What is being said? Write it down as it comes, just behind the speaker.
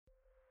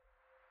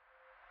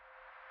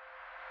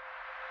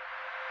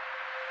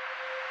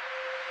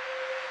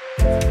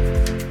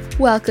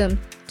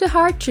Welcome to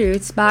Hard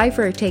Truths by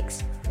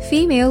Vertex,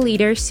 Female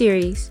Leader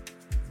Series.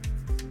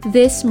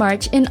 This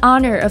March, in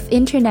honor of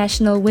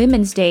International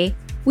Women's Day,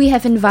 we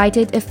have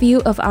invited a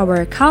few of our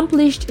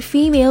accomplished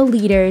female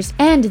leaders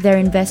and their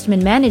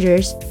investment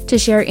managers to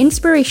share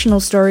inspirational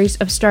stories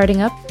of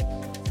starting up,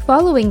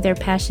 following their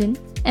passion,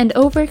 and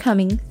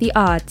overcoming the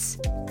odds.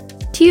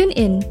 Tune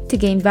in to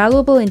gain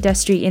valuable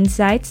industry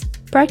insights,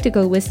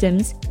 practical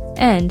wisdoms,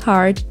 and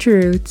hard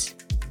truths.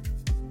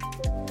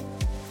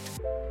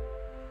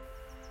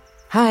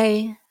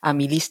 Hi, I'm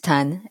Elise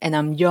Tan, and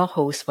I'm your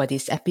host for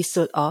this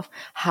episode of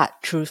Hard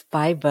Truth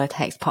by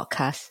Vertex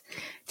podcast.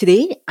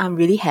 Today, I'm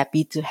really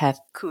happy to have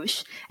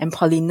Kush and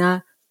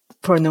Paulina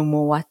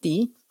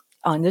Purnomowati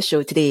on the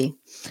show today.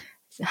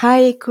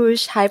 Hi,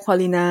 Kush. Hi,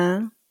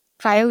 Paulina.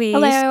 Hi, Elise.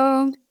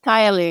 Hello.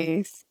 Hi,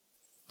 Elise.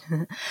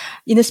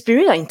 In the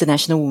spirit of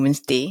International Women's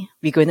Day,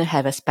 we're going to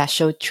have a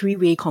special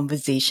three-way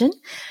conversation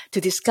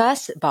to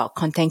discuss about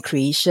content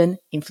creation,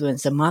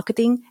 influencer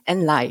marketing,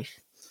 and life.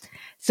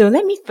 So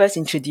let me first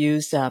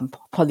introduce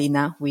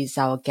Paulina, who is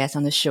our guest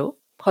on the show.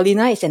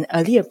 Paulina is an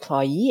early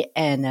employee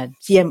and a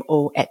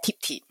CMO at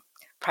TipTip.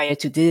 Prior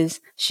to this,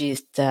 she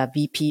is the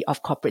VP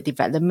of Corporate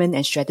Development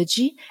and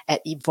Strategy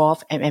at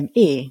Evolve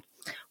MMA.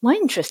 One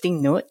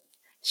interesting note,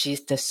 she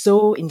is the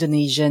sole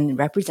Indonesian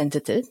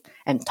representative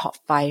and top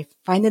 5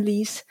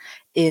 finalists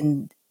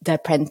in the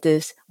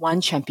Apprentice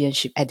One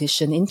Championship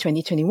edition in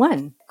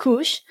 2021.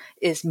 Kush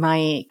is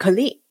my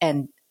colleague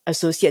and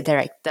associate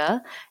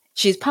director.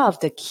 She's part of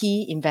the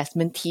key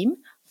investment team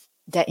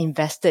that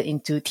invested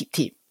into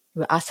TipTip.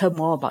 We'll ask her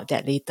more about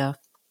that later.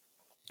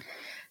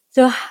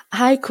 So,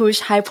 hi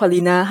Kush, hi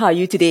Paulina, how are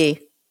you today?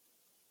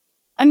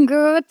 I'm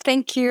good,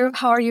 thank you.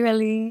 How are you,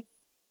 Ellie?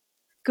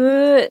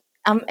 Good.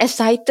 I'm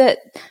excited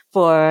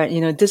for,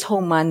 this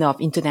whole month of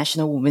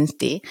International Women's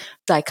Day.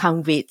 So I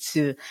can't wait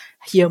to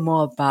hear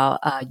more about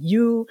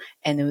you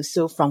and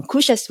also from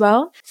Kush as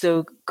well.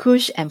 So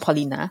Kush and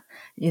Paulina,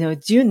 do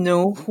you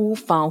know who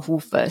found who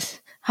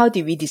first? How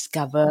did we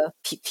discover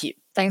TipTip?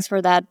 Thanks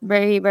for that.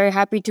 Very, very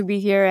happy to be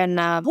here. And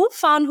who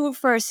found who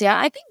first? Yeah,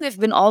 I think we've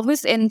been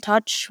always in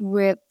touch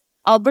with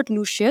Albert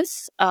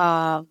Lucius,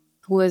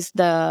 who is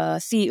the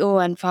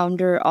CEO and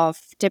founder of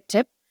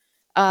TipTip.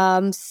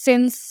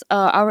 Since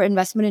our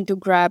investment into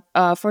Grab,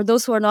 for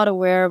those who are not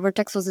aware,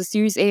 Vertex was a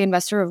Series A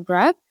investor of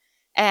Grab,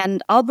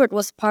 and Albert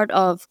was part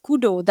of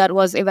Kudo that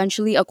was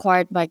eventually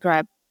acquired by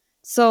Grab.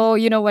 So,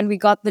 when we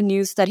got the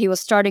news that he was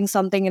starting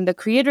something in the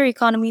creator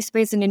economy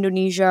space in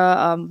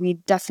Indonesia, we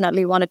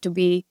definitely wanted to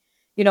be,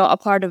 a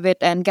part of it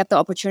and get the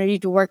opportunity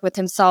to work with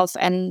himself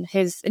and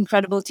his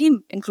incredible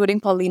team, including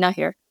Paulina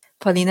here.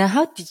 Paulina,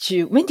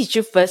 when did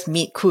you first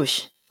meet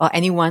Kush or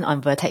anyone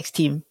on Vertex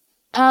team?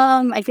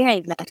 I think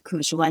I met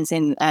Kush once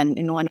in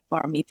one of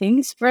our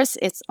meetings. First,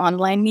 it's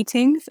online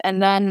meetings,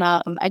 and then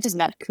I just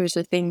met Kush,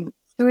 I think,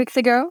 2 weeks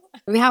ago.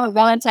 We have a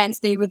Valentine's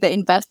Day with the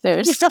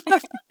investors.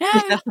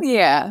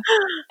 Yeah.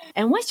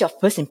 And what's your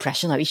first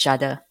impression of each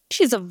other?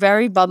 She's a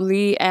very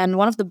bubbly and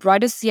one of the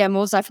brightest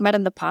CMOs I've met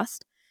in the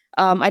past.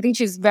 I think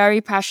she's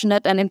very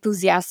passionate and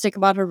enthusiastic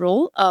about her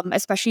role,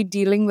 especially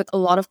dealing with a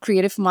lot of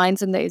creative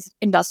minds in the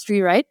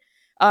industry, right?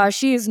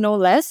 She is no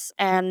less.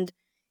 And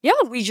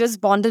yeah, we just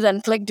bonded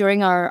and clicked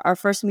during our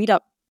first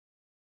meetup.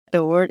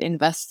 The word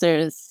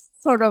investors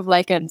sort of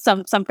like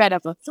some kind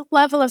of a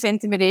level of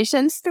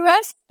intimidations to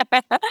us.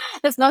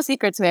 There's no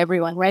secret to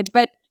everyone, right?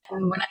 But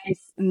when I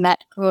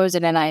met Rose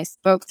and then I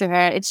spoke to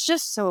her, it's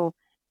just so,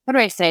 what do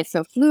I say? It's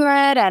so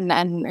fluid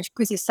and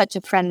Chris is such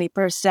a friendly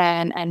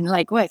person and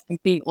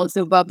being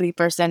also a bubbly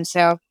person.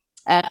 So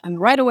and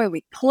right away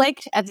we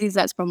clicked, at least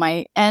that's from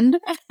my end.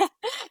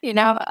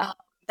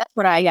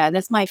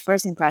 That's my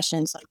first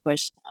impressions of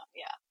Chris.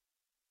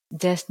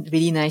 That's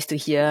really nice to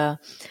hear.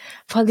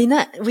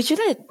 Paulina, would you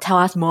like to tell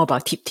us more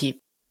about TipTip?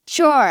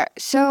 Sure.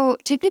 So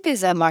TipTip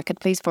is a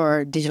marketplace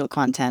for digital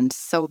content.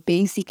 So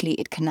basically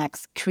it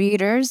connects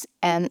creators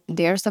and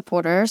their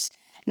supporters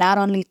not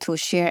only to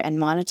share and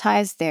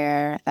monetize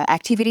their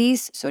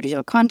activities, so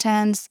digital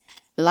contents,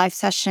 live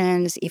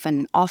sessions,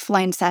 even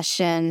offline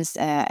sessions,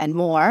 and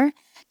more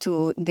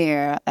to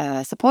their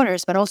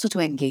supporters, but also to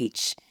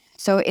engage.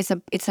 So it's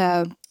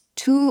a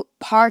two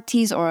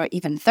parties or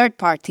even third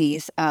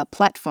parties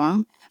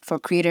platform for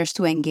creators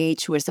to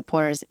engage with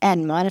supporters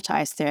and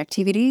monetize their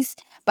activities.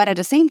 But at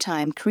the same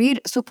time,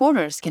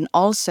 supporters can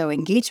also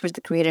engage with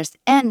the creators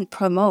and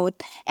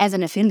promote as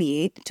an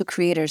affiliate to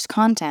creators'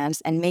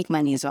 contents and make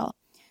money as well.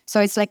 So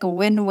it's like a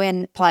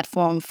win-win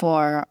platform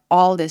for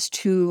all these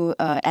two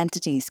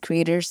entities,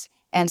 creators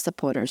and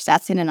supporters.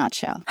 That's in a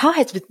nutshell. How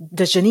has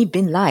the journey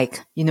been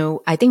like?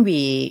 I think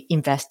we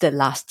invested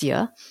last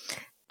year.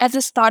 As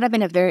a startup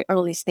in a very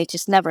early stage,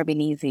 it's never been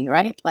easy,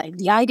 right? Like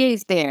the idea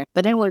is there,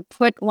 but then we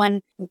put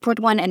one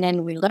and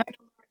then we learn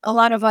a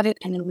lot about it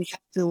and then we have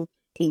to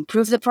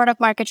improve the product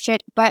market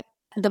fit. But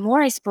the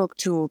more I spoke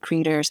to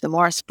creators, the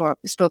more I spoke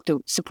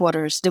to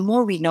supporters, the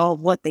more we know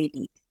what they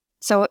need.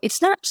 So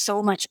it's not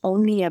so much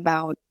only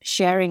about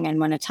sharing and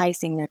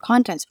monetizing their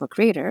contents for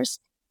creators,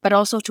 but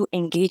also to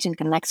engage and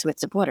connect with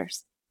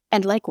supporters.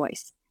 And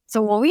likewise.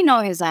 So what we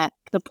know is that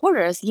the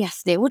porters,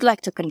 yes, they would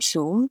like to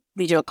consume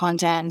digital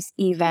contents,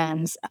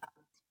 events,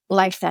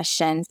 live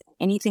sessions,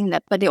 anything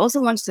that, but they also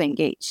want to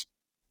engage.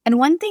 And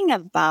one thing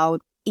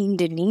about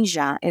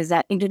Indonesia is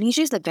that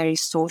Indonesia is a very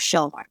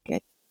social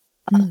market.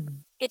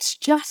 It's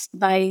just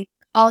by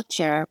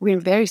culture, we're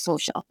very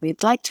social.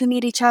 We'd like to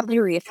meet each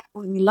other.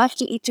 We love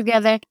to eat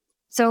together.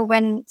 So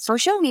when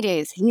social media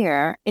is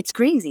here, it's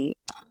crazy.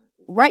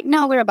 Right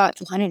now, we're about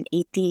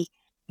 280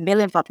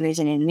 million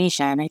population in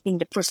Indonesia. And I think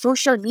that for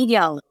social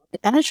media, the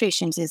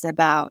penetrations is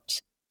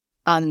about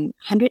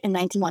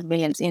 191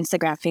 million.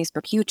 Instagram,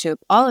 Facebook, YouTube.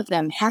 All of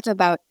them have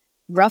about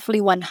roughly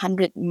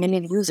 100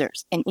 million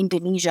users in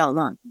Indonesia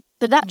alone.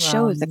 So that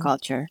shows the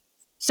culture.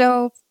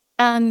 So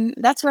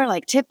that's where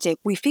like TipTip,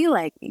 we feel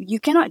like you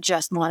cannot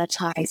just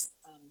monetize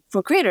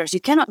for creators.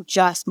 You cannot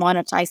just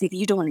monetize if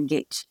you don't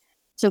engage.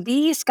 So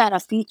these kind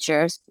of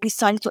features, we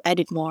started to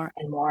edit more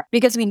and more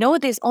because we know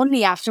this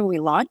only after we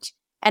launch.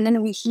 And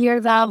then we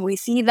hear them, we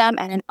see them,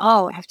 and then,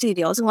 oh, actually,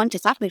 they also want to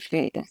start with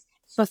creators.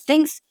 So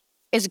things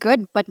is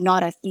good, but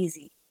not as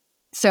easy.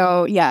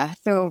 So yeah.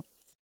 So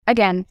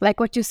again, like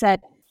what you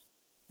said,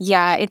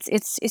 yeah,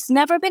 it's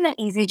never been an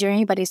easy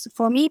journey, but it's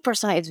for me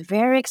personally, it's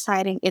very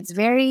exciting. It's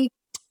very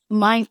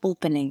mind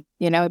opening,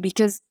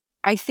 because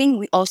I think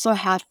we also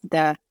have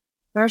the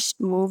first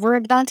mover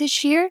advantage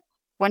here.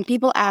 When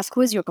people ask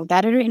who is your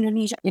competitor in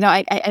Indonesia,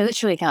 I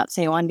literally cannot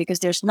say one because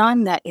there's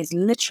none that is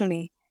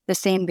literally the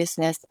same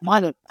business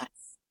model.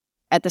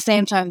 At the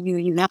same time,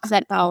 you have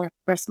that power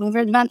first mover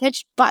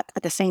advantage, but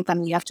at the same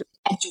time, you have to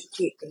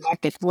educate the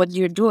market what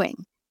you're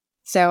doing.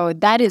 So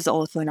that is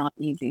also not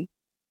easy.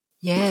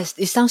 Yes,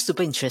 it sounds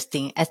super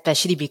interesting,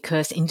 especially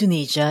because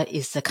Indonesia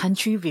is a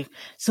country with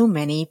so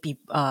many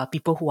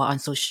people who are on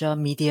social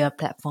media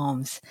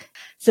platforms.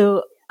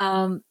 So,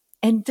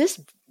 and this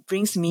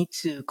brings me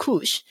to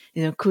Kush.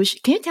 Kush,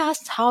 can you tell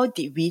us how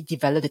did we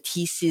develop the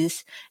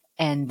thesis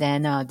and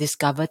then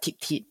discover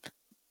TipTip?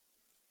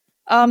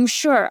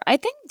 Sure. I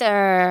think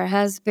there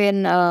has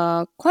been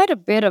quite a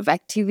bit of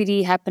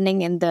activity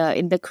happening in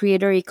the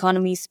creator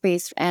economy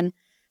space, and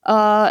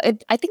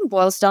it I think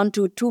boils down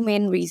to two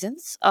main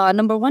reasons.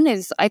 Number one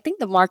is I think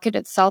the market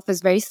itself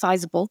is very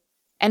sizable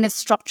and it's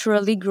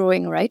structurally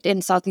growing, right,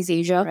 in Southeast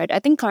Asia, right? I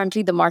think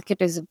currently the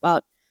market is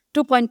about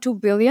 2.2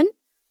 billion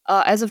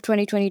as of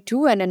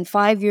 2022, and in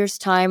 5 years'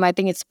 time, I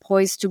think it's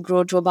poised to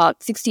grow to about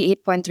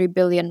 68.3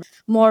 billion.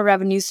 More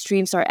revenue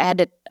streams are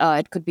added.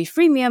 It could be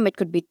freemium, it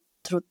could be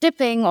through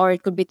tipping, or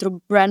it could be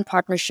through brand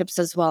partnerships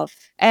as well.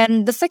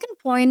 And the second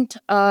point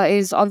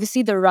is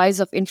obviously the rise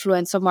of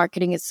influencer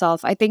marketing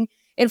itself. I think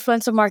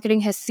influencer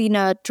marketing has seen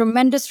a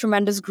tremendous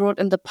growth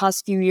in the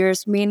past few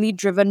years, mainly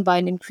driven by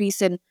an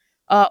increase in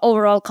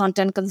overall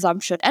content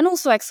consumption and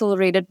also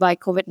accelerated by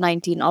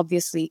COVID-19,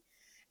 obviously.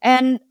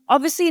 And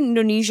obviously in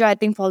Indonesia, I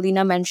think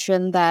Paulina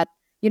mentioned that,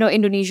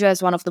 Indonesia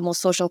is one of the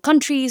most social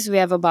countries. We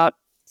have about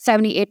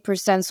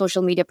 78%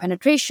 social media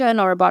penetration,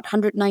 or about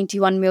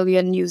 191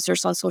 million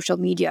users on social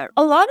media.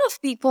 A lot of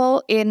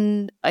people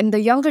in the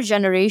younger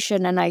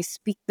generation, and I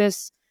speak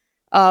this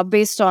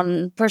based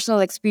on personal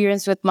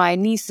experience with my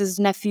nieces,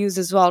 nephews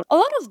as well, a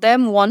lot of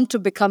them want to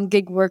become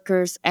gig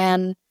workers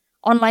and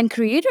online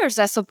creators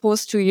as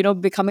opposed to,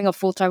 becoming a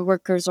full-time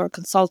workers or a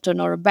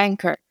consultant or a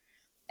banker.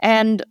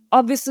 And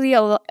obviously,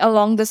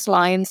 along these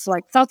lines,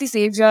 like Southeast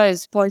Asia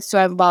is poised to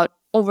have about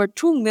over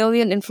 2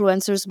 million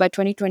influencers by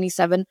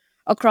 2027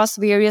 across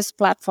various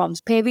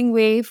platforms, paving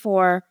way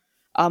for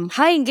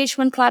high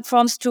engagement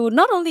platforms to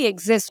not only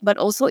exist, but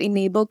also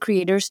enable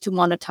creators to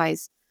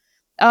monetize.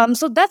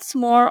 So that's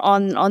more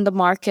on the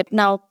market.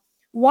 Now,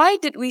 why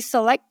did we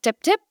select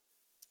TipTip?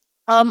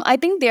 I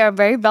think they are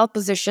very well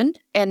positioned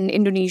in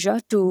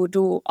Indonesia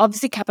to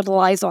obviously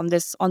capitalize on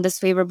this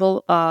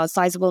favorable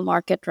sizable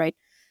market, right?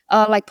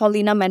 Like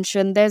Paulina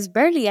mentioned, there's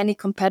barely any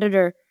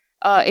competitor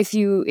if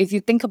you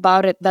think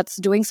about it that's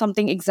doing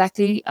something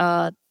exactly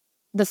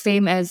the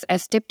same as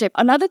TipTip.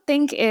 Another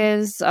thing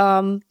is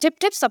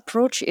TipTip's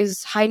approach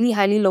is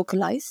highly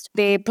localized.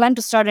 They plan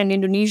to start in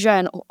Indonesia,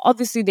 and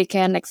obviously they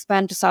can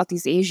expand to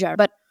Southeast Asia.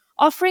 But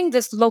offering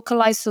this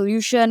localized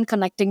solution,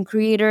 connecting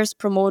creators,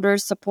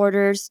 promoters,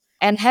 supporters,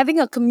 and having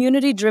a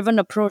community-driven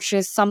approach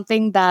is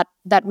something that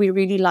we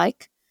really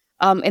like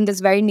in this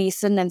very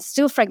nascent and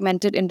still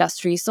fragmented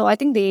industry. So I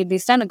think they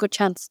stand a good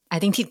chance. I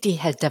think TipTip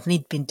has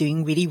definitely been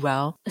doing really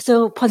well.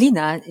 So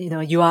Paulina,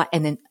 you are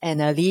an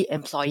early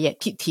employee at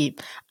TipTip.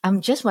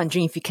 I'm just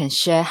wondering if you can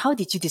share, how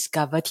did you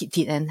discover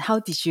TipTip and how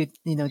did you,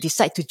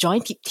 decide to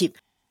join TipTip?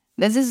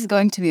 This is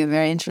going to be a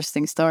very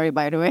interesting story,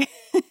 by the way.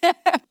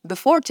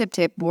 Before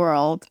TipTip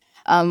world,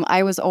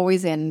 I was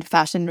always in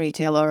fashion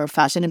retail or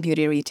fashion and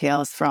beauty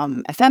retails,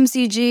 from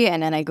FMCG,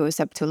 and then I goes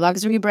up to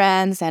luxury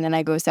brands, and then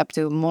I goes up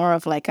to more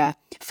of like a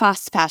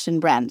fast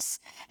fashion brands,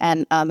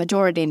 and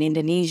majority in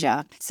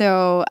Indonesia.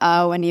 So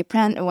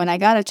when I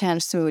got a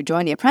chance to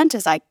join the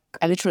apprentice, I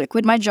literally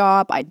quit my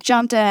job. I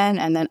jumped in,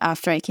 and then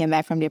after I came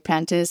back from the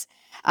apprentice,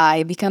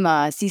 I became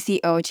a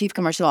CCO, Chief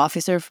Commercial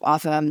Officer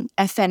of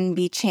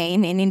F&B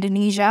chain in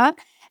Indonesia.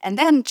 And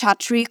then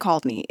Chatri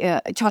called me.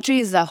 Chatri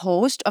is the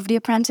host of The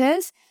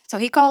Apprentice. So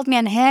he called me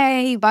and,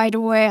 hey, by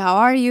the way, how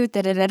are you?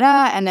 Da, da, da,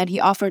 da. And then he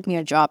offered me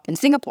a job in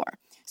Singapore.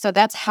 So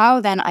that's how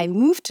then I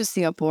moved to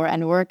Singapore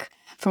and work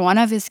for one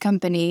of his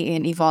company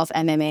in Evolve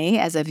MMA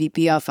as a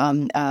VP of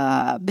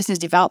business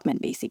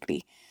development,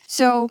 basically.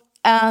 So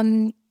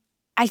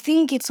I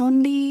think it's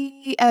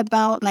only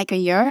about like a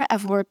year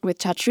I've worked with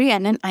Chatri,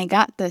 and then I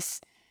got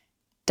this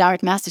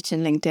direct message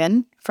in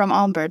LinkedIn from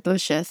Albert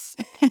Lucius.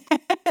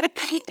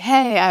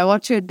 Hey, I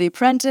watched The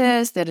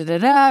Apprentice, da da da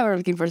da. We're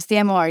looking for a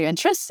CMO. Are you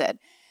interested?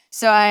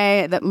 So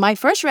my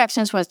first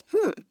reactions was,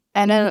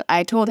 and then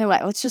I told him,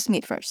 like, let's just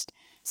meet first.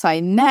 So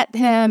I met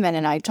him, and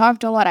then I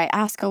talked a lot. I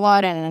asked a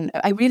lot, and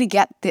I really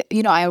get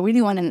I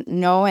really want to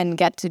know and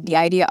get to the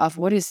idea of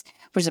what's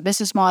the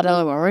business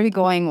model, where are we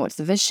going, what's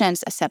the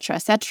visions, etc.,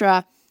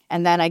 etc.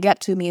 And then I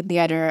get to meet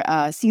the other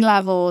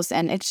C-levels,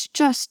 and it's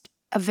just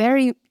a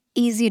very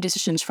easy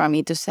decisions for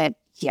me to say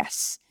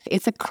yes.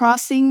 It's a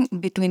crossing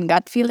between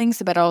gut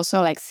feelings, but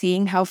also like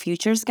seeing how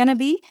future is gonna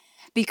be.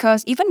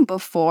 Because even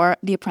before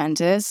The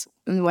Apprentice,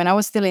 when I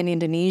was still in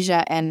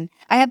Indonesia, and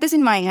I had this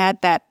in my head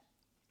that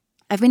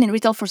I've been in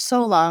retail for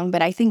so long,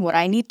 but I think what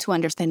I need to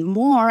understand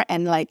more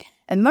and like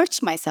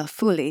immerse myself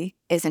fully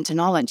is in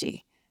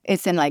technology.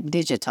 It's in like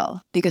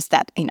digital, because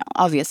that,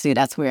 obviously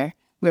that's where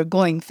we're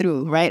going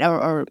through, right?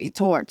 Or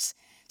towards.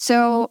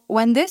 So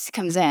when this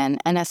comes in,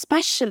 and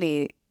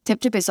especially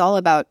TipTip is all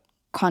about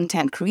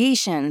content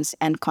creations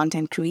and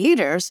content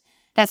creators,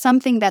 that's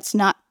something that's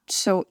not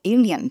so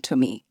alien to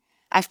me.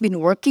 I've been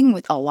working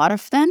with a lot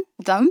of them,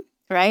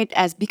 right?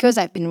 Because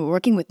I've been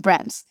working with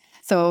brands.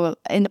 So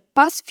in the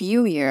past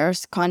few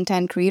years,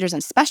 content creators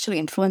and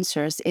especially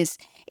influencers is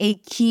a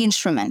key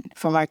instrument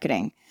for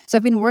marketing. So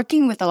I've been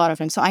working with a lot of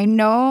them. So I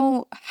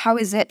know how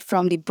is it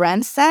from the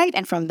brand side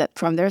and from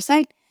their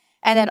side.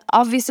 And then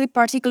obviously,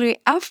 particularly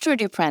after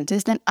The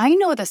Apprentice, then I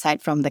know the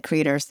side from the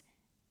creators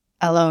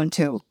alone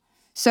too.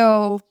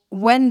 So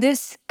when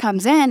this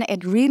comes in,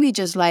 it really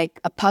just like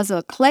a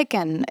puzzle click,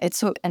 and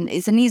it's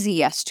an easy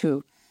yes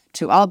to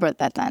Albert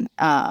that then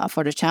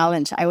for the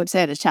challenge. I would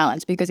say the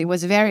challenge, because it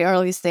was very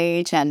early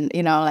stage, and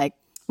like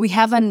we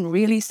haven't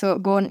really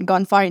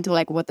gone far into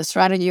like what the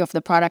strategy of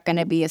the product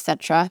gonna be,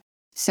 etc.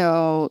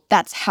 So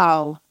that's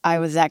how I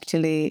was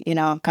actually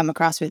come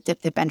across with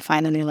TipTip and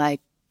finally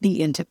like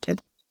be in TipTip.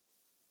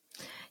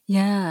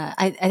 Yeah,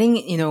 I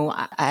think,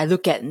 I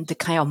look at the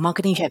kind of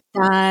marketing you have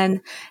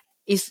done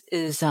is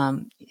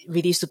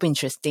really super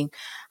interesting.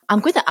 I'm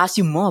going to ask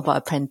you more about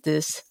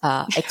Apprentice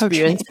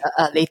experience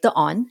later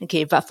on.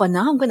 Okay, but for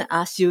now, I'm going to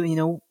ask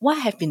you, what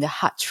have been the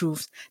hard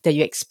truths that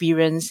you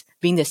experienced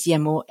being the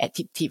CMO at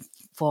TipTip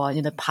for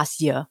the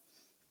past year?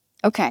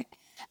 Okay.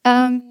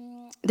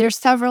 There's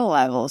several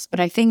levels,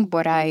 but I think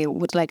what I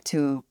would like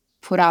to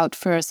put out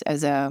first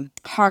as a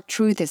hard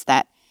truth is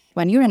that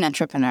when you're an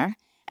entrepreneur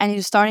and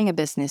you're starting a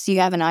business, you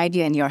have an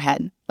idea in your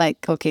head,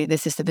 like, okay,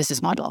 this is the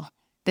business model.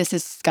 This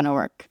is going to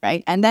work,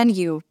 right? And then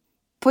you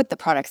put the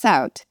products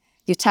out,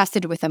 you test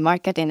it with a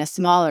market in a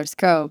smaller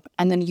scope,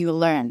 and then you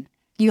learn.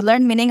 You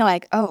learn meaning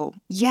like, oh,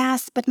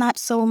 yes, but not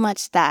so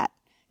much that,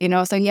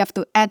 so you have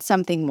to add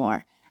something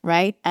more,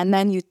 right? And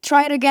then you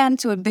try it again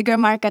to a bigger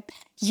market.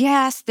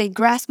 Yes, they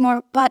grasp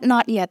more, but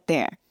not yet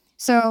there.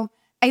 So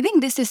I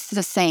think this is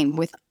the same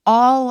with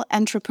all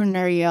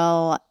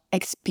entrepreneurial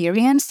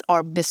experience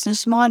or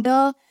business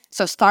model.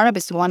 So startup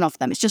is one of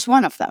them. It's just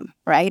one of them,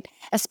 right?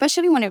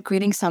 Especially when you're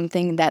creating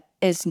something that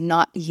is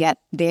not yet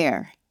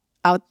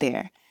out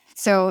there.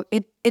 So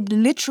it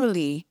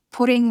literally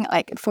putting,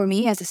 like, for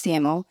me as a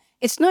CMO,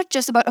 it's not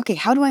just about, okay,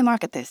 how do I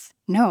market this?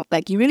 No,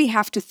 like you really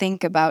have to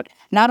think about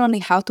not only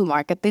how to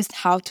market this,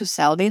 how to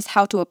sell this,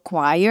 how to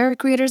acquire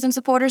creators and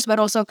supporters, but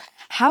also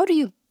how do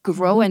you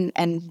grow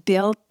and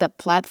build the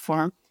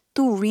platform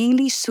to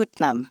really suit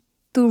them,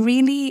 to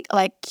really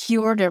like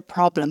cure their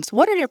problems.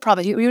 What are their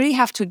problems? You really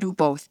have to do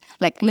both,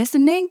 like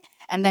listening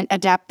and then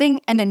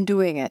adapting and then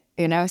doing it,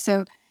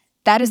 So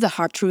that is the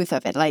hard truth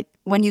of it. Like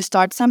when you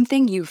start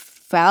something, you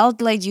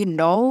felt like you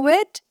know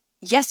it.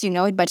 Yes, you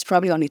know it, but it's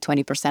probably only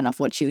 20% of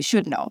what you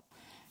should know.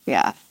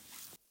 Yeah.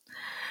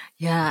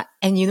 Yeah.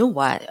 And you know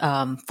what?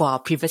 For our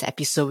previous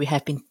episode, we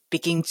have been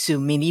speaking to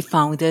many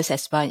founders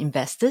as well as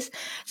investors.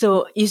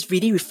 So it's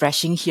really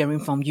refreshing hearing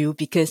from you,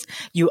 because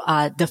you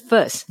are the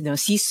first,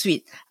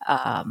 C-suite,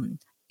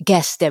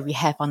 guest that we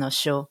have on our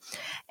show.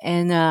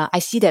 And I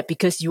see that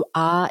because you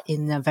are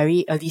in a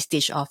very early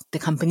stage of the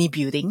company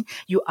building,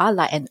 you are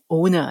like an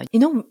owner.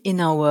 In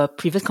our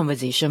previous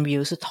conversation, we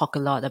also talk a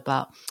lot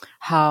about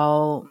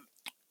how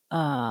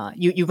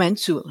you went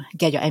to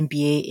get your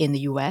MBA in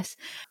the US.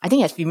 I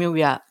think as female,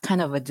 we are kind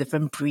of a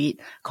different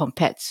breed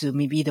compared to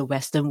maybe the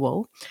Western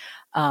world.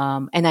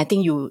 And I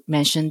think you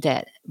mentioned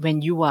that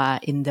when you are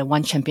in the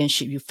One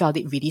Championship, you felt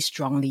it really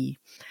strongly.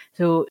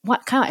 So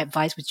what kind of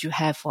advice would you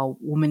have for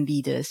women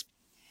leaders?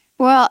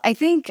 Well, I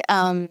think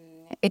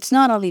it's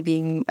not only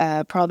being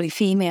probably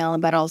female,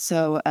 but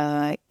also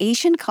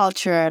Asian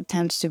culture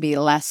tends to be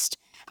less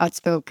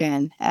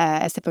outspoken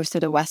as opposed to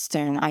the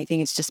Western. I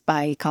think it's just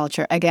by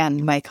culture,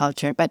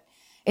 but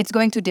it's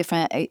going to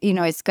different,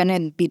 it's going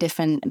to be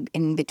different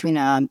in between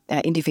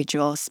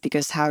individuals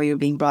because how you're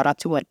being brought up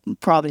to what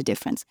probably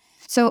difference.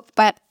 So,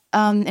 but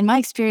in my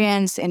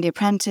experience in The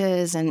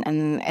Apprentice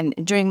and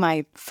during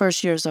my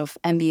first years of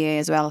MBA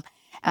as well,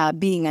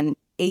 being an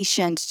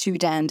Asian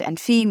student and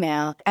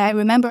female, I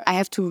remember I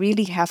have to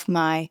really have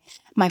my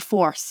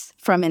force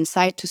from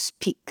inside to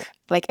speak.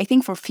 Like I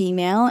think for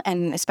female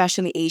and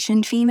especially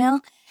Asian female,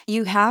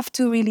 you have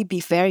to really be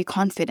very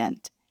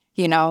confident,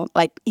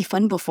 like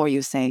even before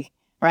you say,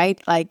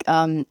 right? Like,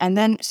 and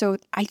then, so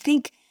I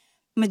think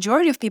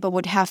majority of people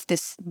would have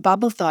this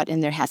bubble thought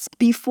in their heads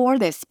before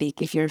they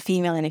speak, if you're a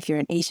female and if you're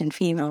an Asian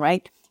female,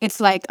 right? It's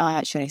like,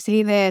 should I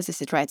say this?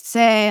 Is it right to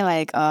say?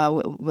 Like,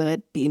 will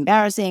it be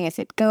embarrassing? Is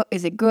it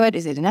good?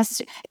 Is it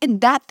necessary?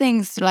 And that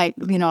thing's like,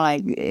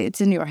 like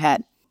it's in your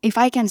head. If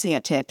I can say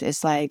a tip,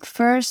 it's like,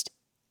 first,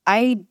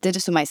 I did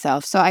this to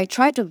myself. So I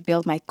tried to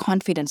build my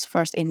confidence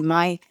first in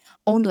my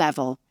own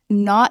level,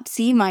 not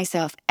see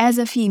myself as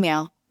a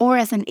female or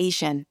as an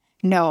Asian.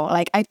 No,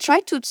 like I try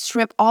to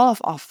strip all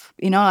off,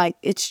 like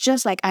it's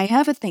just like I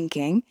have a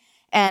thinking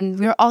and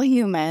we're all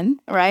human,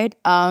 right?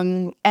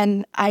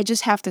 And I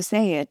just have to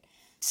say it.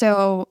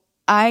 So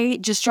I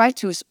just try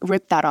to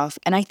rip that off.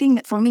 And I think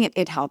that for me,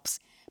 it helps.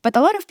 But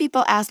a lot of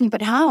people ask me,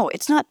 but how?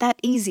 It's not that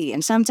easy.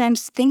 And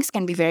sometimes things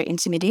can be very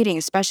intimidating,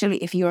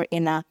 especially if you're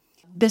in a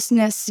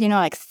business,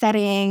 like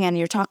setting and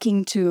you're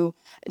talking to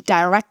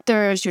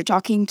directors, you're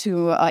talking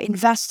to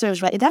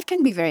investors, right? That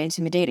can be very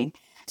intimidating.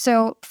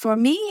 So for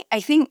me, I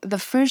think the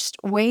first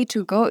way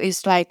to go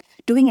is like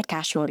doing it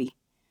casually.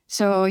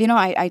 So,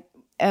 I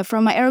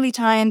from my early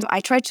times, I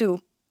try to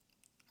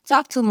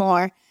talk to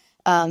more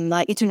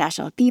like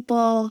international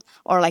people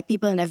or like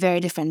people in a very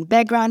different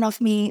background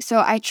of me.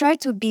 So I try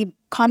to be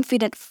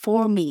confident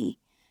for me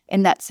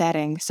in that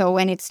setting. So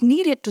when it's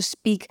needed to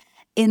speak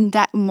in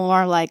that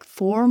more like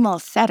formal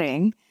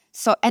setting,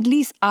 so at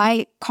least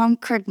I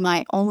conquered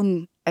my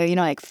own,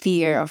 like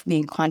fear of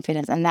being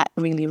confident, and that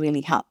really,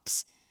 really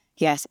helps.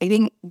 Yes, I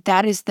think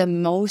that is the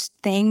most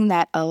thing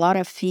that a lot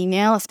of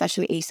female,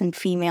 especially Asian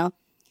female,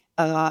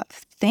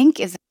 think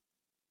is,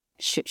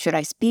 should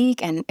I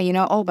speak? And,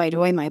 oh, by the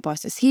way, my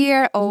boss is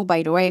here. Oh,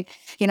 by the way,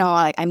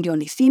 like I'm the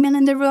only female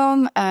in the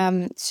room.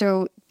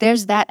 So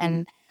there's that.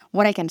 And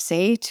what I can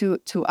say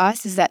to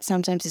us is that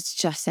sometimes it's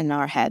just in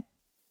our head.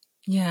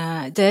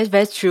 Yeah, that's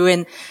very true.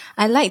 And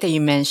I like that you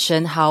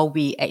mentioned how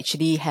we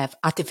actually have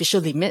artificial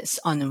limits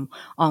on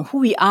who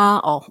we are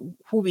or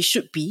who we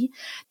should be.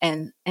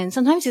 And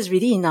sometimes it's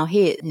really in our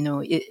head,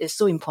 it's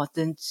so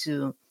important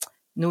to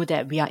know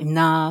that we are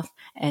enough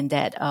and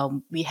that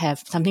we have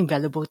something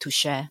valuable to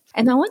share.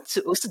 And I want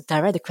to also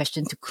direct the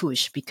question to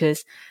Kush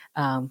because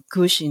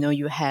Kush,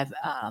 you have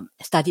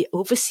studied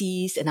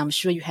overseas and I'm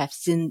sure you have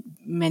seen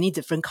many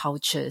different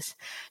cultures.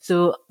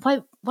 So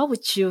what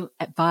would you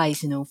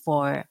advise,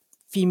 for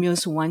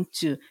females who want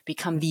to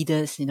become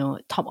leaders,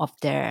 top of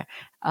their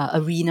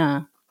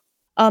arena?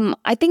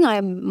 I think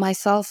I'm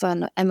myself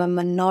and I'm a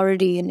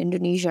minority in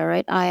Indonesia,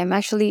 right? I am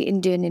actually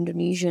Indian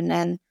Indonesian,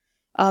 and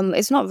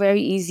it's not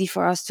very easy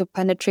for us to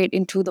penetrate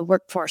into the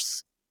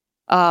workforce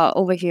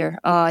over here.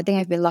 I think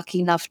I've been lucky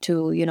enough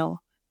to,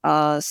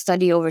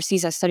 study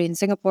overseas. I studied in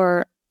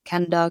Singapore,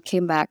 Canada,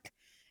 came back,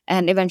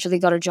 and eventually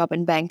got a job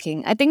in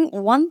banking. I think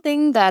one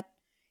thing that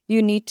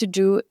you need to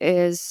do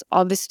is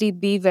obviously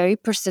be very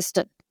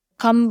persistent.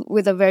 Come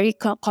with a very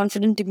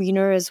confident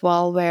demeanor as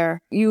well,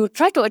 where you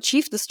try to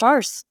achieve the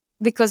stars.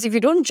 Because if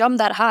you don't jump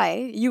that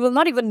high, you will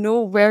not even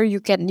know where you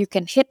can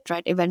hit,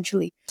 right,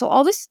 eventually. So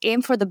always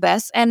aim for the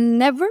best and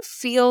never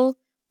feel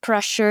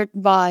pressured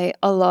by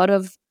a lot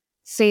of,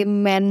 say,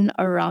 men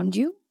around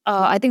you.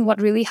 I think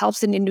what really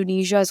helps in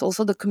Indonesia is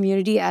also the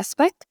community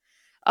aspect.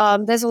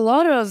 There's a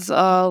lot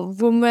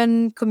of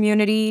women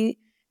community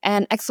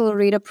and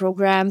accelerator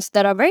programs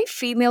that are very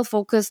female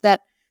focused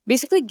that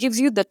basically gives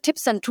you the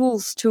tips and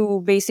tools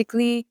to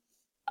basically,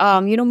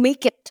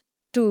 make it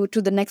to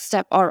the next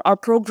step or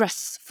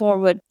progress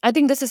forward. I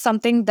think this is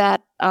something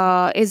that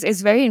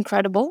is very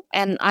incredible.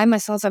 And I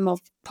myself am a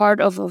part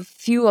of a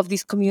few of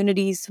these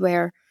communities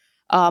where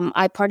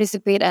I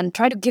participate and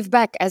try to give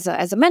back as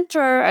a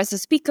mentor, as a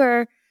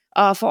speaker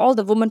for all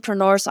the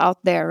womenpreneurs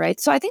out there,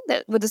 right? So I think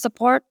that with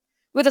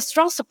a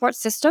strong support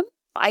system,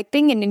 I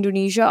think in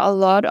Indonesia, a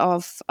lot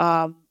of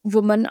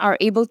women are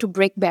able to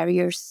break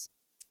barriers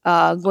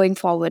going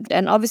forward.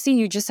 And obviously,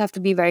 you just have to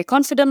be very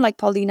confident, like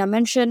Paulina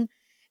mentioned,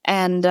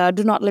 and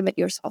do not limit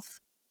yourself.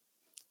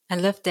 I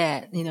love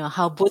that,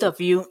 how both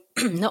of you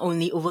not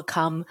only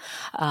overcome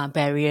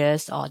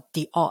barriers or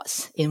the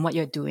odds in what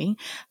you're doing,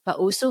 but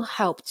also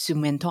help to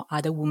mentor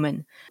other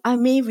women. I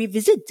may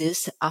revisit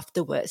this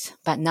afterwards,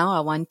 but now I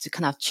want to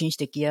kind of change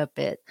the gear a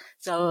bit.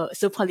 So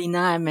Paulina,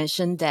 I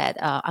mentioned that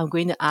I'm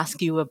going to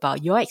ask you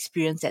about your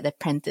experience at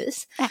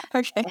Apprentice.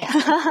 Okay.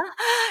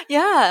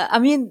 Yeah, I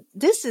mean,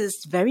 this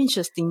is very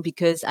interesting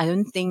because I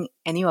don't think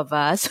any of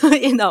us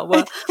in our,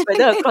 whether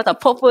across our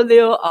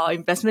portfolio or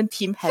investment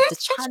team, have the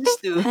chance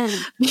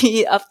to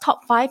be a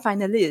top 5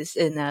 finalist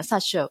in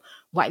such a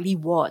widely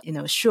watched,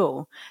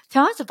 show.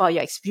 Tell us about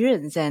your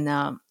experience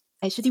and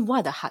Actually, what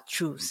are the hard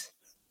truths?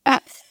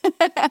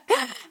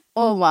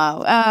 Oh,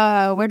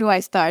 wow. Where do I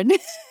start?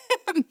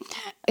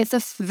 It's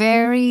a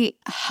very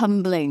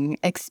humbling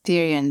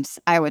experience,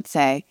 I would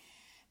say,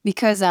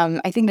 because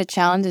I think the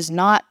challenge is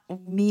not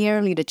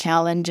merely the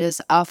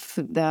challenges of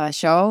the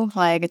show.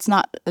 Like, it's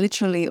not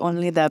literally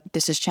only the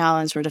business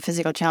challenge or the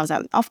physical challenge.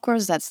 Of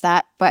course, that's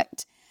that.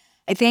 But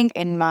I think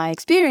in my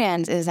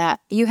experience is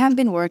that you have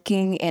been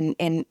working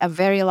in a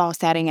very long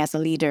setting as a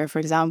leader, for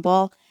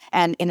example,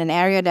 and in an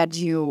area that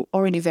you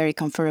already very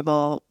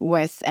comfortable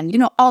with, and you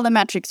know all the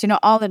metrics, you know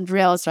all the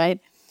drills, right?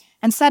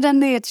 And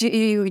suddenly it's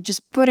you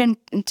just put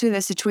into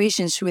the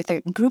situations with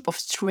a group of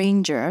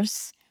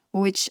strangers,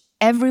 which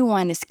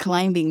everyone is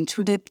climbing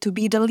to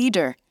be the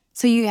leader.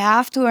 So you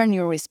have to earn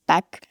your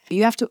respect.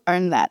 You have to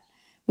earn that.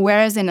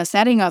 Whereas in a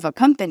setting of a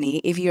company,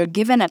 if you're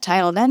given a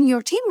title, then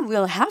your team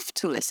will have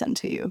to listen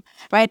to you,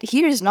 right?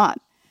 Here is not.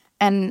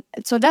 And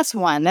so that's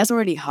one, that's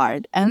already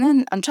hard. And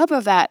then on top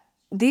of that,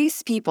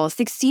 these people,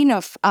 16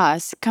 of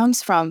us,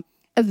 comes from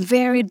a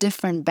very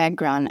different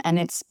background, and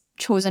it's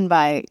chosen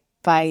by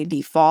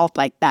default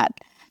like that.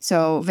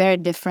 So very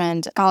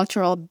different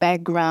cultural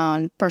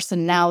background,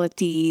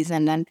 personalities,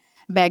 and then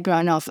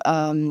background of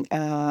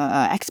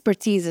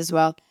expertise as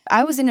well.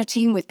 I was in a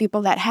team with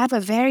people that have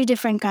a very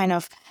different kind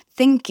of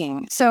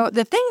thinking. So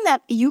the thing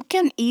that you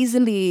can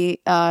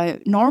easily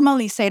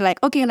normally say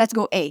like, okay, let's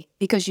go A,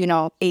 because you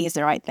know A is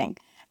the right thing.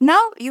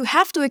 Now you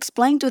have to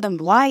explain to them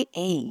why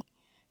A.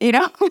 You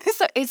know,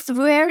 so it's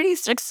very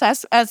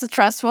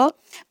stressful,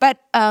 but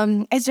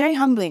it's very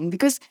humbling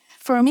because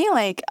for me,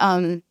 like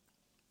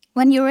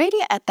when you're already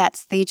at that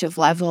stage of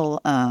level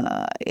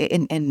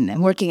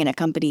in working in a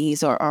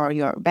companies or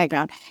your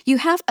background, you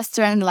have a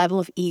certain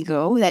level of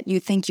ego that you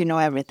think you know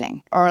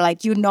everything or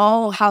like you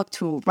know how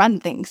to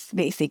run things,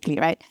 basically,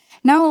 right?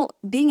 Now,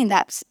 being in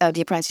that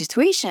different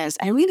situations,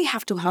 I really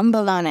have to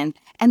humble down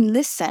and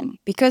listen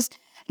because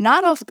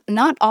not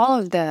all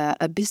of the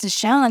business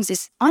challenge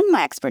is on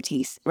my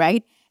expertise,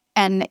 right?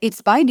 And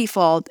it's by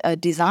default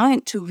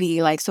designed to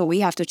be like, so we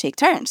have to take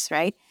turns,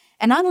 right?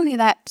 And not only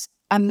that,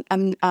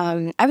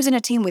 I was in a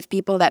team with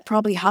people that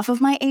probably half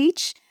of my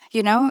age,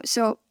 you know,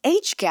 so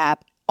age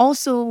gap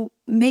also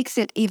makes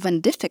it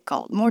even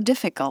more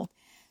difficult.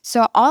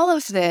 So all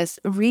of this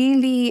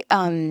really,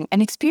 an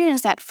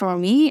experience that for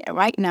me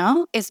right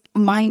now is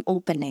mind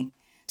opening.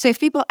 So if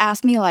people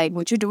ask me like,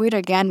 would you do it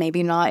again?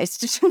 Maybe not. It's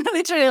just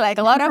literally like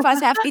a lot of us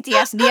have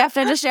PTSD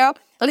after the show.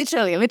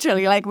 Literally,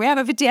 like we have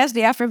a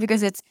PTSD after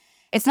because it's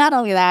not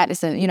only that,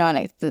 it's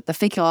like the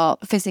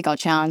physical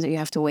challenge that you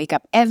have to wake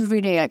up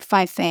every day like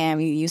 5 a.m.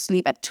 You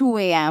sleep at 2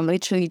 a.m.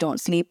 Literally don't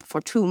sleep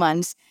for 2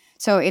 months.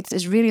 So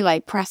it's really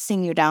like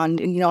pressing you down,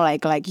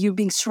 like you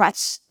being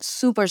stretched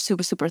super,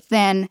 super, super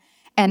thin.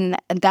 And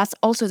that's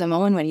also the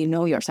moment when you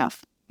know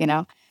yourself, you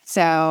know?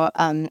 So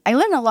I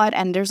learned a lot,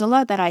 and there's a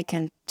lot that I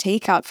can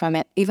take out from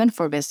it, even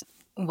for business.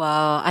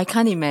 Wow, I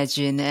can't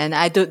imagine, and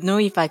I don't know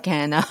if I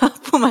can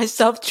put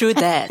myself through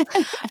that.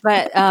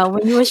 But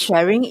when you were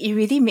sharing, it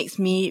really makes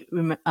me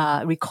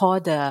recall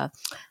the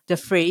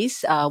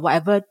phrase,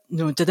 "Whatever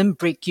didn't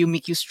break you,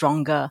 make you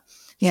stronger."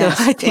 Yes,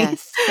 so I think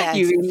yes,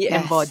 you really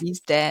yes.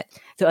 embodies that.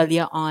 So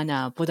earlier on,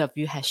 both of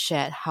you have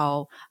shared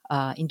how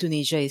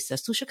Indonesia is a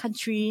social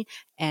country,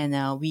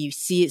 and we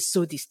see it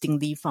so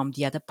distinctly from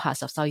the other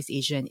parts of Southeast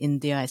Asia and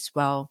India as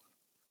well.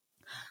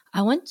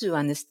 I want to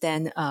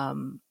understand,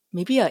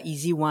 maybe a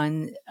easy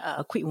one,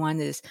 a quick one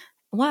is,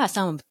 what are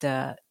some of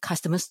the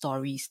customer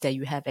stories that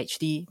you have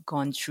actually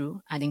gone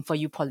through? I think for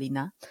you,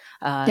 Paulina,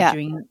 Yeah.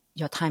 during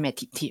your time at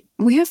TipTip.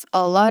 We have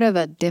a lot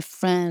of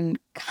different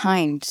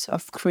kinds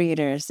of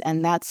creators,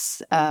 and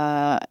that's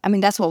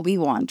that's what we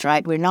want,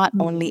 right? We're not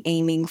only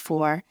aiming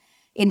for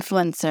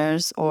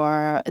influencers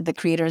or the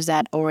creators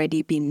that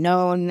already been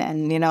known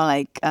and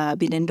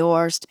been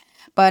endorsed,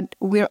 but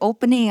we're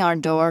opening our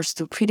doors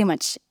to pretty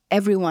much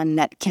everyone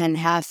that can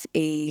have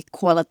a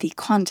quality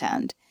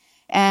content.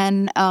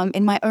 And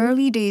in my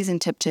early days in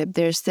TipTip,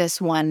 there's this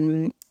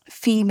one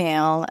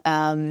female.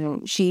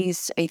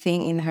 She's, I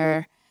think, in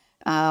her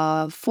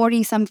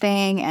 40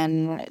 something,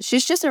 and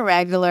she's just a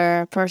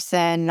regular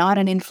person, not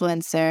an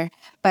influencer,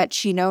 but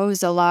she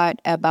knows a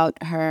lot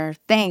about her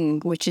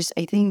thing, which is,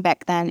 I think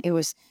back then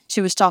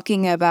she was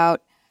talking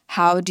about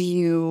how do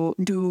you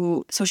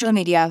do social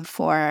media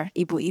for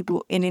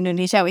ibu-ibu. In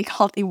Indonesia, we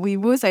call it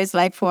ibu-ibu, so it's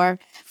like for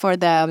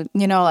the,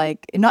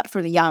 not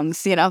for the youngs,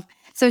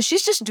 So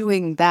she's just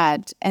doing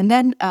that. And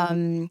then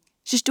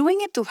she's doing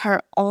it to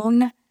her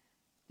own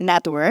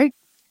network.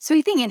 So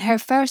I think in her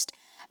first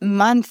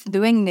month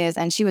doing this,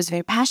 and she was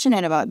very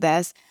passionate about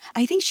this,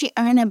 I think she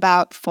earned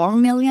about 4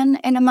 million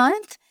in a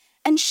month.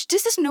 And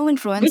this is no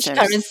influencers. Which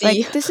currency?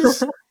 Like, this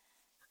is...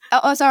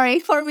 sorry,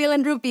 4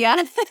 million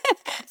rupiah.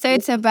 So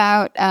it's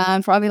about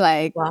probably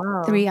like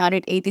Wow.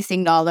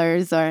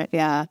 $380 or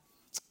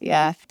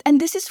yeah. And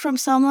this is from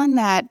someone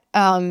that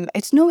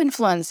it's no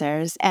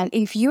influencers. And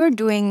if you're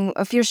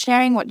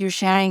sharing what you're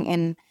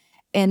sharing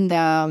in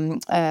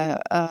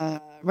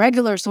the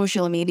regular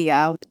social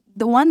media,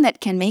 the one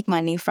that can make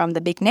money from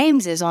the big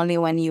names is only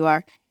when you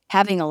are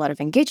having a lot of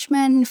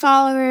engagement,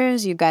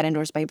 followers, you got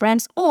endorsed by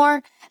brands,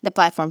 or the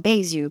platform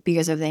pays you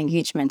because of the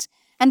engagement.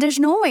 And there's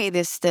no way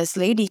this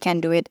lady can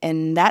do it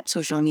in that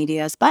social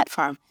media's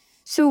platform.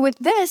 So with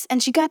this,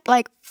 and she got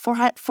like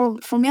 4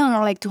 million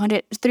or like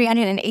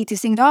 380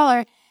 Sing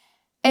dollar.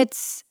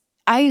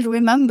 I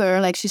remember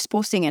like she's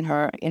posting in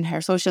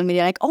her social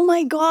media like, oh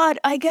my God,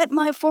 I get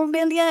my 4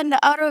 million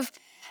out of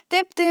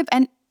TipTip.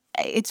 And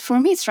it's, for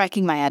me, it's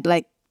striking my head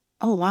like,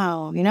 oh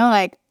wow,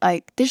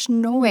 like there's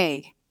no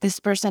way this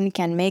person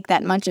can make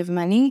that much of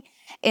money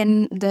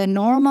in the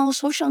normal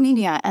social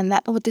media. And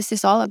that's what this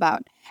is all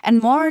about. And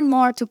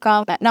more to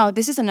come. Now,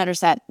 this is another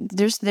set.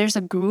 There's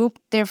a group,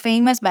 they're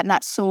famous, but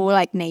not so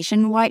like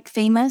nationwide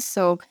famous.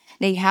 So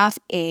they have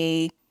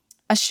a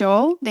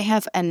show, they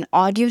have an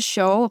audio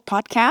show, a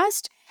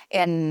podcast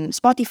in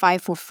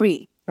Spotify for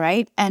free,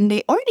 right? And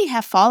they already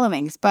have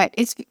followings, but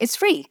it's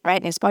free,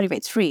 right? In Spotify,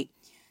 it's free.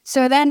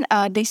 So then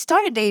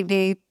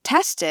they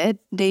test it,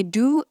 they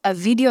do a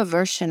video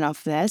version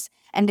of this,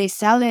 and they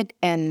sell it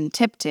in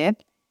TipTip.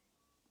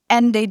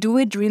 And they do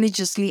it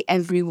religiously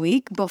every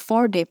week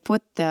before they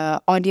put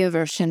the audio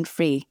version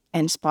free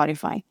in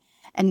Spotify.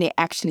 And they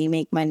actually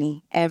make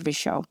money every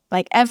show.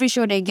 Like every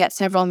show, they get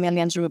several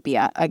millions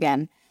rupiah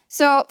again.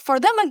 So for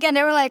them, again,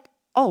 they were like,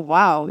 oh,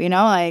 wow,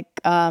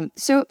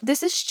 so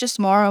this is just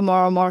more and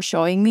more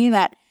showing me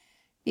that,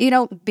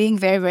 being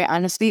very, very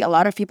honestly, a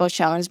lot of people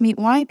challenge me,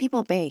 why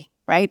people pay,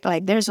 right?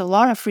 Like there's a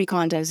lot of free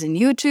content in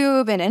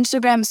YouTube and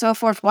Instagram and so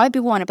forth. Why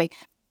people want to pay?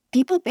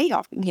 People pay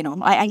off,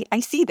 I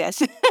see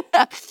this.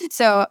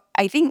 So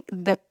I think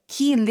the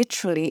key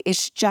literally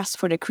is just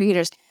for the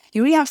creators.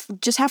 You really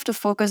just have to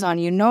focus on,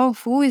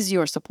 who is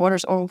your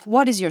supporters or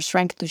what is your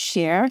strength to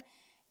share.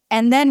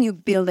 And then you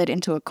build it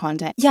into a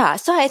content. Yeah,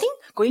 so I think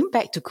going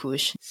back to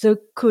Kush. So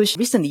Kush,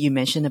 recently you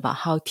mentioned about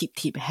how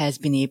TipTip has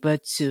been able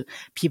to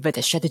pivot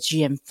the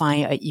strategy and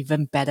find an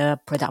even better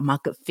product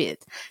market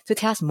fit. So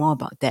tell us more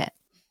about that.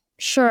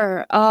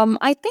 Sure.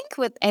 I think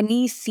with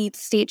any seed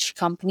stage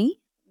company,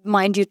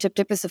 mind you,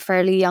 TipTip is a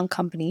fairly young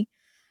company,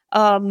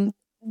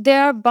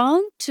 they're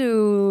bound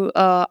to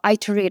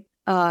iterate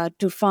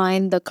to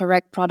find the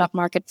correct product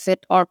market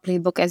fit or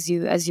playbook, as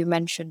you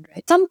mentioned,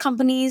 right? Some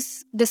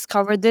companies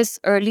discover this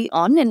early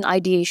on in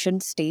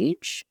ideation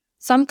stage.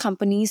 Some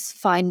companies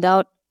find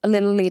out a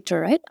little later,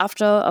 right?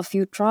 After a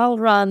few trial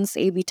runs,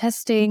 A/B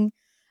testing,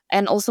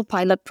 and also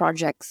pilot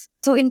projects.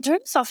 So in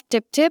terms of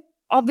TipTip,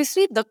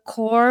 obviously the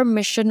core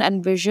mission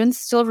and vision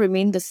still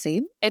remain the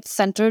same. It's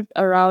centered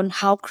around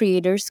how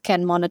creators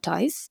can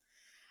monetize.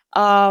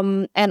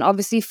 And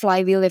obviously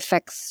flywheel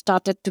effects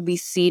started to be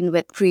seen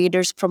with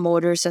creators,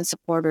 promoters, and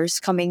supporters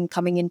coming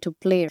into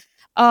play.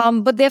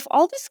 But they've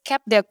always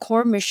kept their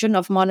core mission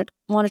of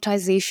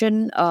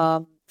monetization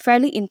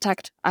fairly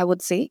intact, I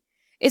would say.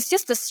 It's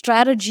just the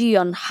strategy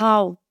on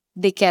how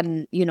they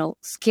can,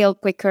 scale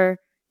quicker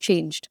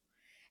changed.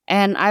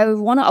 And I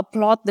want to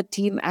applaud the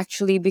team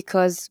actually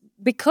because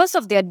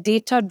of their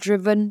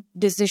data-driven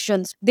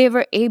decisions, they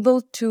were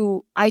able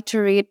to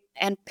iterate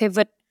and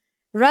pivot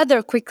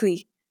rather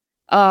quickly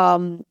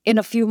in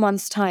a few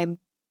months' time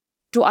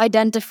to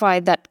identify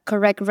that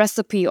correct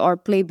recipe or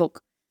playbook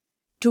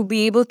to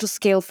be able to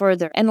scale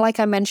further. And like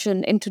I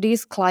mentioned, in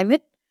today's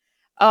climate,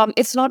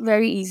 it's not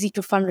very easy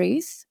to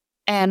fundraise.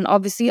 And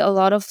obviously, a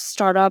lot of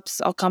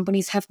startups or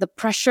companies have the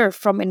pressure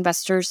from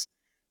investors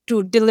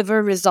to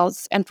deliver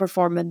results and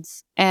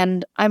performance.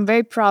 And I'm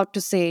very proud to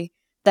say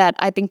that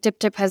I think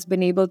TipTip has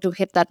been able to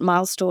hit that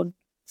milestone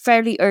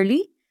fairly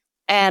early.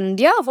 And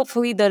yeah,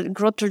 hopefully the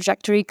growth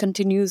trajectory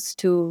continues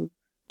to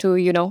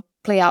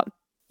play out.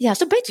 Yeah,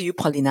 so back to you,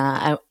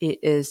 Paulina. It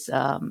is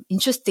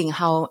interesting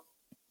how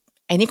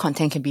any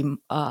content can be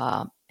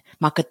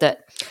marketed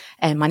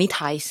and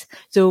monetized.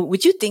 So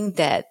would you think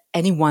that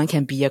anyone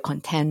can be a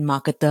content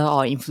marketer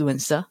or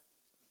influencer?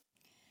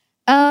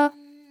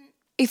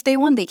 If they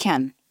want, they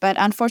can. But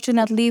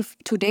unfortunately,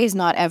 today is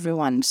not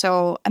everyone.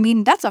 So,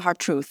 that's a hard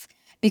truth.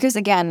 Because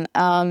again,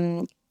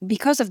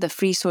 because of the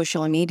free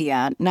social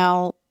media,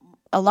 now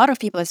a lot of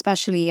people,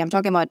 especially I'm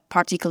talking about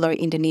particular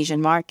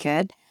Indonesian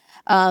market,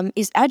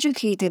 is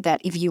educated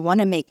that if you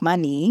want to make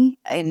money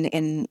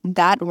in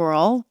that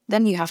world,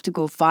 then you have to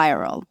go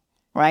viral,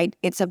 right?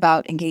 It's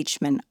about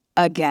engagement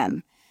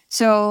again.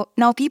 So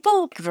now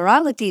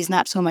virality is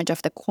not so much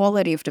of the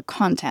quality of the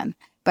content,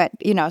 but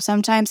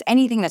sometimes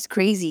anything that's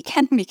crazy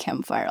can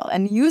become viral.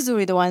 And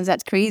usually the ones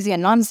that's crazy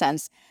and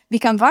nonsense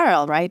become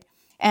viral, right?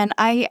 And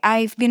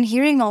I've been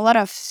hearing a lot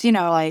of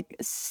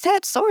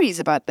sad stories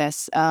about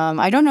this.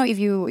 I don't know if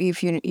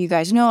you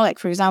guys know, like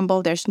for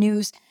example, there's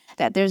news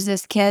that there's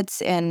this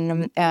kids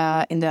in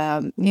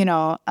the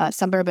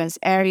suburban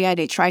area.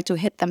 They try to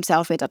hit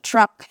themselves with a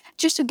truck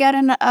just to get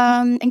an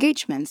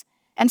engagement,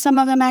 and some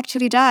of them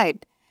actually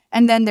died.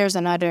 And then there's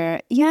another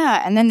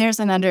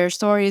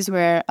stories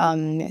where a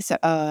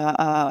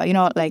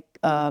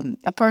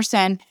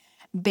person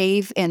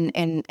bathe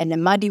in the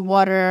muddy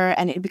water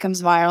and it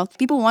becomes viral.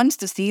 People wants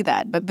to see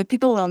that, but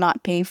people will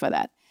not pay for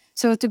that.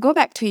 So to go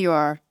back to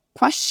your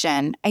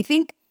question, I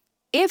think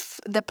if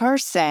the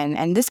person,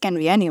 and this can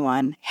be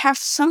anyone, have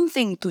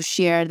something to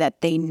share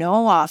that they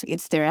know of,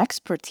 it's their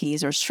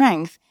expertise or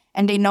strength,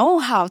 and they know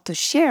how to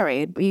share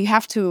it, you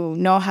have to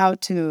know how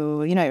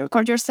to,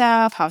 record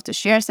yourself, how to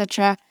share,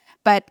 etc.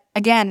 But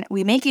again,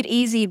 we make it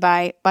easy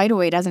by the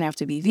way, it doesn't have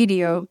to be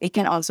video. It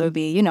can also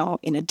be, in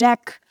a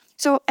deck.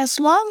 So as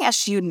long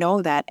as you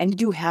know that and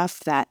you have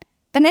that,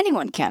 then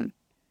anyone can.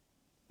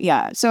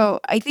 Yeah. So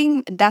I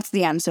think that's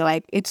the answer.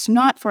 Like, it's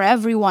not for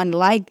everyone.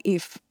 Like,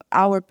 if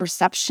our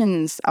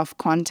perceptions of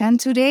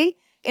content today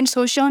in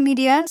social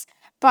medias,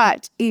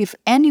 but if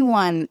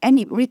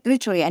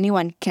literally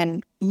anyone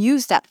can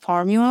use that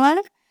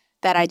formula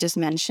that I just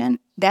mentioned,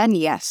 then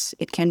yes,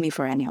 it can be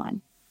for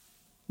anyone.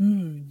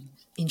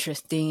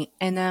 Interesting.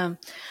 And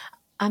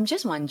I'm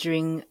just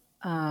wondering,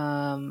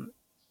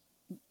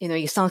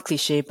 it sounds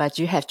cliche, but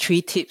you have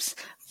 3 tips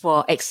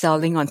for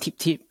excelling on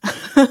TipTip.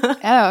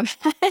 Oh,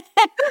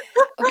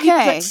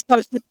 okay.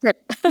 So tip.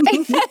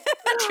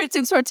 3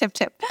 tips for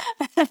TipTip.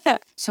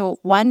 So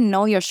 1,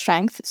 know your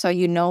strength, so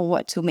you know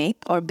what to make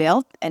or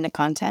build in the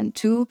content.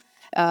 2,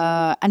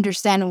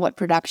 understand what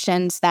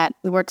productions that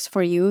works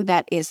for you,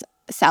 that is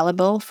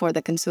sellable for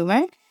the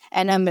consumer.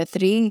 And number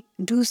 3,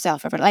 do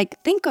self-effort.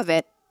 Like, think of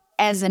it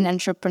as an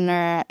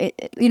entrepreneur.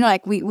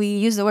 Like we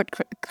use the word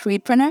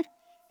createpreneur,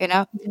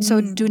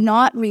 So do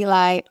not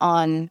rely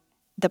on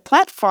the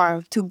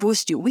platform to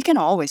boost you. We can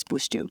always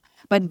boost you.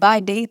 But by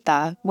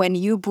data, when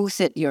you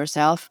boost it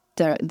yourself,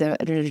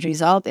 the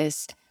result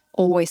is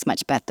always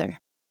much better.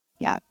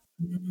 Yeah.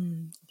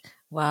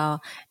 Wow.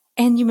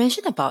 And you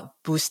mentioned about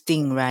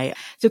boosting, right?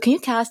 So can you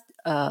tell us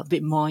a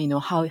bit more,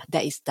 how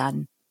that is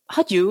done?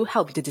 How do you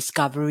help with the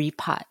discovery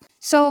part?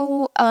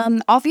 So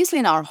obviously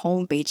in our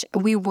homepage,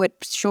 we would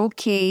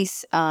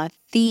showcase a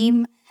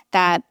theme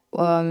that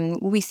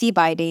we see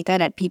by data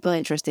that people are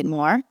interested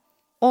more,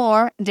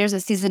 or there's a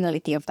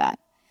seasonality of that.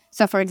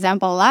 So for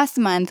example, last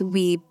month,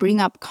 we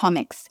bring up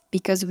comics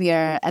because we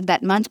are at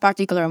that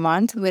particular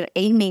month, we're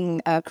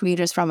aiming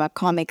creators from a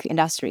comic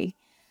industry.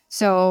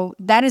 So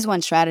that is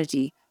one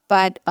strategy.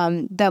 But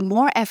the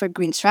more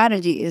evergreen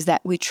strategy is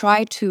that we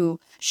try to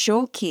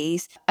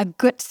showcase a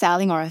good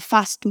selling or a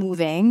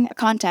fast-moving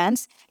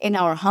contents in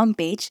our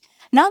homepage,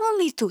 not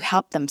only to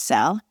help them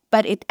sell,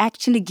 but it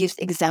actually gives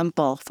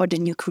example for the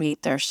new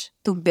creators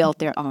to build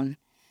their own.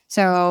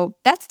 So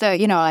that's the,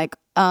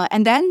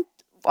 and then,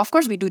 of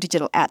course, we do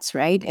digital ads,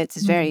 right?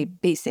 It's very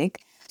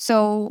basic.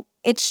 So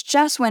it's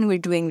just when we're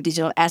doing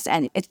digital ads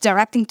and it's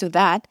directing to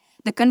that,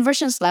 the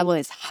conversions level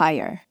is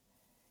higher.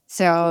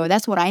 So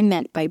that's what I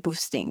meant by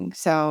boosting.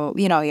 So,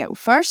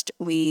 first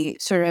we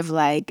sort of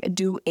like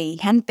do a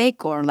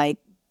handpick or like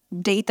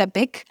data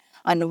pick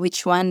on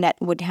which one that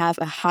would have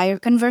a higher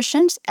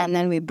conversions, and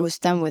then we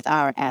boost them with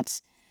our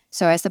ads.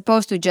 So as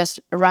opposed to just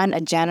run a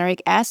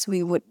generic ads,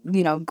 we would,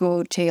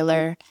 go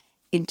tailor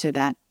into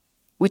that,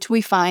 which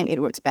we find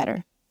it works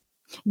better.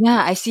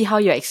 Yeah, I see how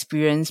your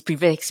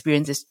previous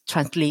experience is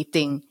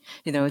translating,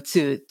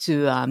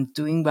 to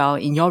doing well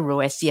in your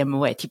role as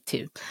CMO at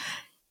TipTip.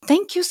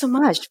 Thank you so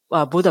much,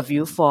 both of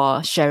you,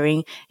 for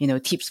sharing,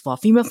 tips for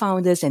female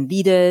founders and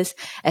leaders,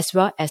 as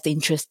well as the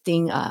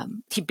interesting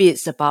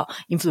tidbits about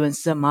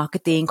influencer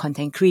marketing,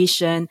 content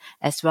creation,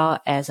 as well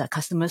as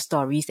customer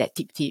stories at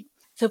TipTip.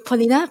 So,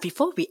 Paulina,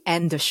 before we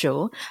end the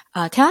show,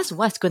 tell us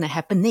what's going to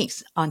happen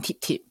next on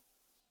TipTip.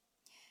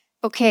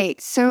 Okay,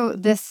 so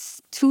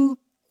this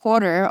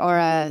 2-quarter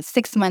or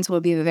 6 months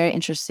will be very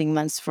interesting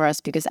months for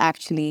us because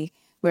actually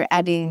we're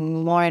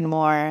adding more and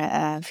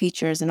more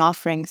features and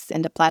offerings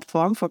in the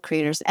platform for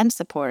creators and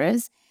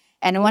supporters.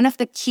 And one of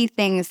the key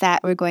things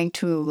that we're going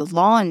to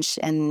launch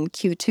in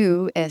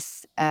Q2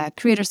 is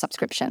creator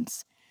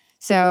subscriptions.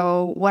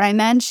 So what I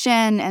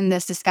mentioned in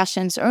this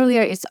discussions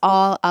earlier, it's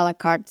all a la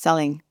carte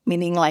selling,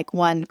 meaning like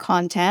one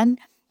content,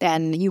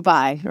 then you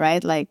buy,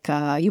 right? Like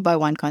you buy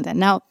one content.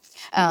 Now,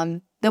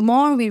 the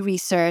more we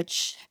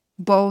research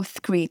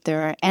both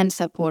creator and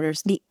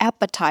supporters, the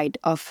appetite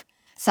of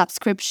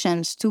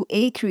subscriptions to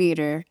a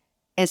creator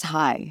is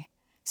high.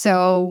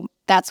 So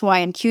that's why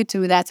in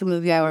Q2, that will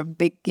be our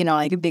big,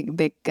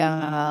 big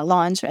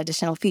launch,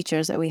 additional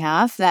features that we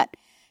have that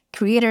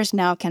creators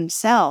now can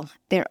sell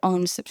their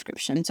own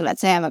subscription. So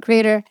let's say I'm a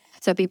creator,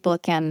 so people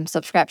can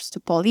subscribe to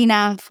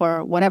Paulina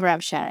for whatever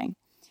I'm sharing.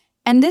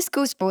 And this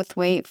goes both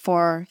ways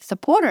for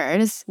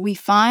supporters. We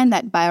find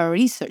that by our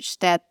research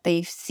that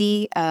they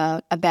see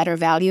a better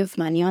value of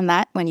money on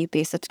that when you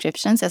pay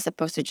subscriptions as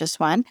opposed to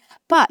just one.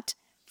 But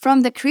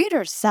from the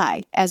creator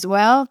side as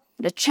well,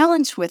 the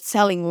challenge with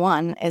selling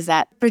one is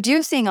that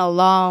producing a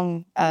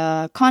long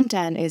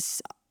content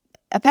is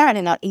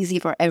apparently not easy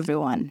for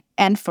everyone.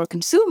 And for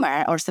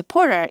consumer or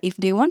supporter, if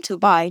they want to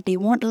buy, they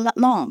want it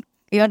long.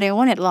 They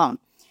want it long.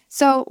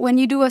 So when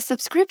you do a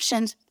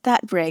subscription,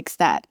 that breaks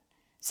that.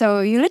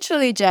 So you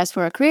literally just,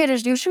 for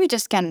creators, usually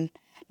just can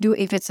do,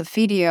 if it's a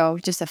video,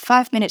 just a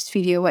 5 minutes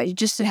video, where you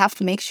just have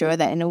to make sure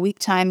that in a week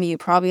time, you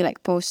probably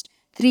like post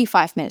 3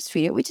 5 minutes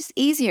video, which is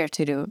easier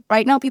to do.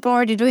 Right now, people are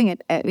already doing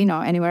it,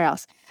 anywhere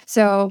else.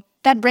 So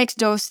that breaks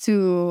those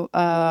two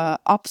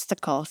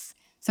obstacles.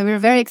 So we're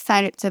very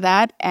excited to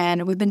that.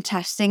 And we've been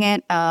testing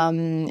it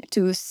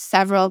to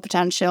several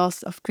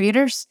potentials of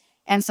creators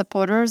and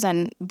supporters.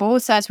 And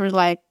both sides were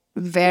like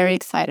very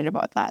excited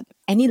about that.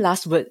 Any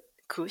last word,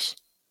 Kush?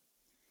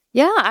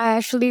 Yeah, I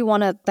actually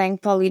want to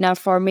thank Paulina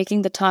for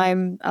making the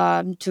time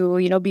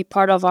to be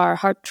part of our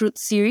Heart Truth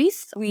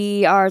series.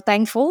 We are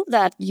thankful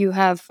that you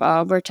have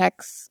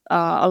Vertex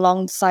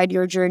alongside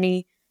your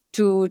journey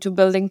to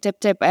building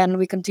TipTip, and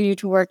we continue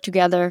to work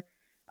together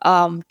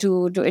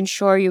to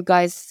ensure you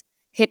guys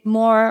hit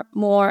more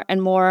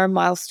and more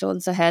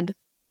milestones ahead.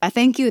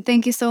 Thank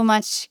you so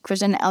much,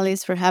 Kush and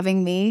Ellis, for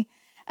having me.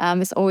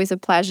 It's always a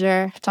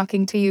pleasure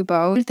talking to you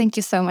both. Thank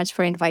you so much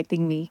for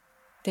inviting me.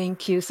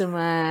 Thank you so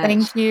much.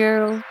 Thank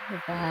you.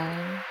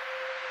 Bye-bye.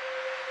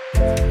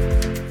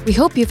 We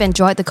hope you've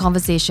enjoyed the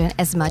conversation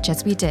as much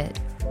as we did.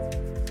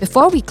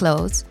 Before we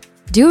close,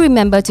 do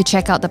remember to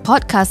check out the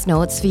podcast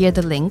notes via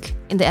the link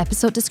in the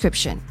episode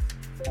description.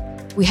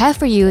 We have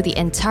for you the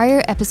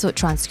entire episode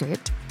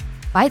transcript,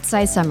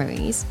 bite-sized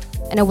summaries,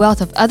 and a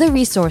wealth of other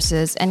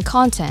resources and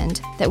content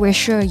that we're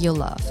sure you'll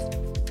love.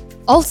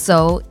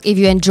 Also, if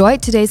you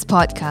enjoyed today's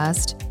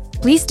podcast,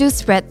 please do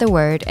spread the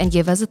word and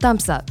give us a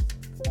thumbs up.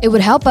 It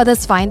would help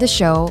others find the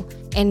show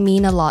and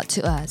mean a lot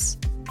to us.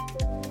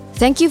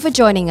 Thank you for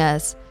joining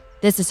us.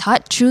 This is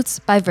Hot Truths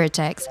by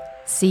Vertex.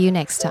 See you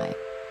next time.